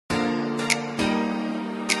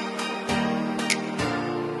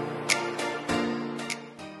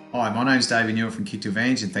Hi, my name is David Newett from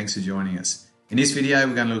K2A and thanks for joining us. In this video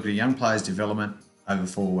we're going to look at a young player's development over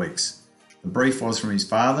 4 weeks. The brief was from his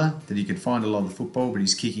father that he could find a lot of football but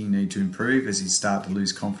his kicking needed to improve as he started to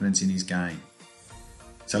lose confidence in his game.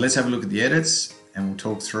 So let's have a look at the edits and we'll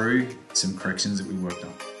talk through some corrections that we worked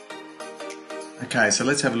on. Okay, so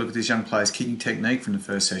let's have a look at this young player's kicking technique from the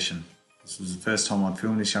first session. This was the first time I'd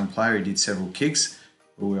filmed this young player. He did several kicks,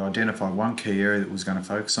 but we identified one key area that we was going to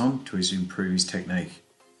focus on to improve his technique.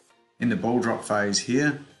 In the ball drop phase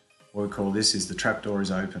here, what we call this is the trapdoor is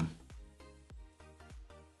open.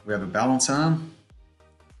 We have a balance arm,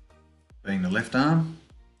 being the left arm,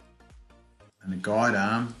 and the guide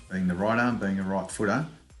arm, being the right arm, being a right footer,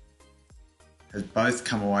 has both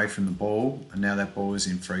come away from the ball and now that ball is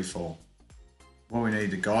in free fall. What we need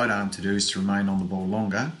the guide arm to do is to remain on the ball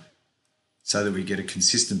longer so that we get a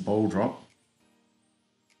consistent ball drop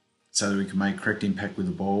so that we can make correct impact with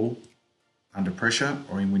the ball under pressure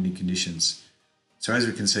or in windy conditions. So as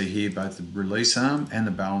we can see here, both the release arm and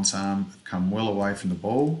the balance arm have come well away from the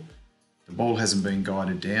ball. The ball hasn't been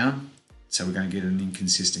guided down, so we're going to get an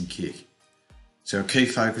inconsistent kick. So a key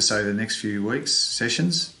focus over the next few weeks,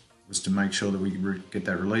 sessions, was to make sure that we get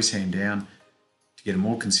that release hand down to get a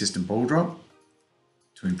more consistent ball drop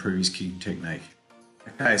to improve his kicking technique.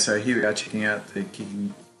 Okay, so here we are checking out the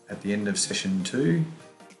kicking at the end of session 2.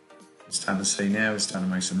 We're starting to see now, we're starting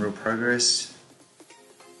to make some real progress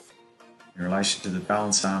in relation to the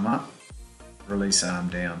balance arm up, release arm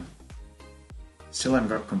down. Still haven't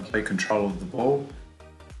got complete control of the ball,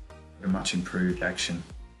 but a much improved action.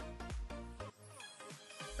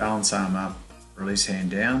 Balance arm up, release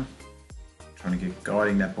hand down, trying to get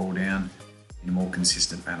guiding that ball down in a more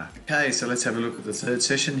consistent manner. Okay, so let's have a look at the third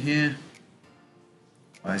session here.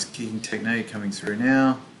 Player's kicking technique coming through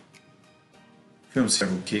now. Filmed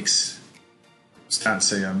several kicks. Starting to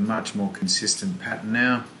see a much more consistent pattern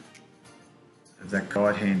now of that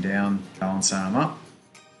guide hand down, balance arm up.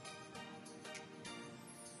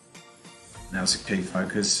 That was a key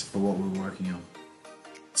focus for what we're working on.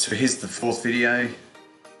 So here's the fourth video.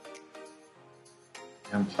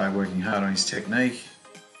 Young player working hard on his technique.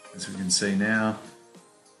 As we can see now,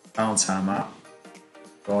 balance arm up,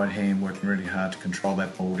 guide hand working really hard to control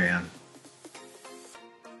that ball down.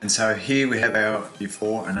 And so here we have our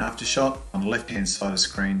before and after shot. On the left hand side of the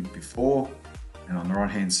screen before and on the right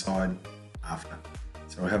hand side after.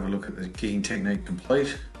 So we'll have a look at the kicking technique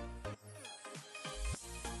complete.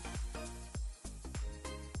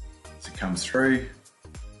 As it comes through.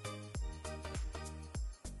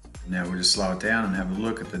 And now we'll just slow it down and have a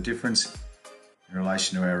look at the difference in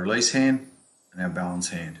relation to our release hand and our balance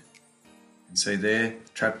hand. You can see there,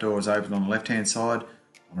 the trapdoor is open on the left hand side.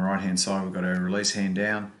 On the right hand side we've got our release hand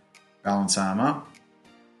down, balance arm up,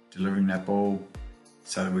 delivering that ball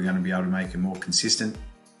so that we're going to be able to make a more consistent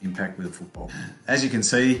impact with the football. As you can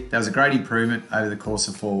see, that was a great improvement over the course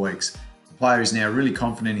of 4 weeks. The player is now really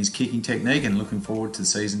confident in his kicking technique and looking forward to the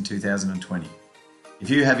season 2020. If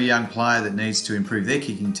you have a young player that needs to improve their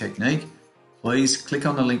kicking technique, please click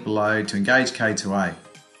on the link below to engage K2A.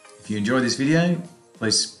 If you enjoyed this video,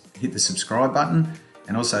 please hit the subscribe button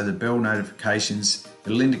and also the bell notifications.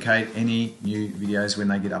 It'll indicate any new videos when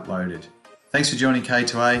they get uploaded. Thanks for joining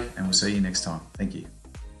K2A and we'll see you next time. Thank you.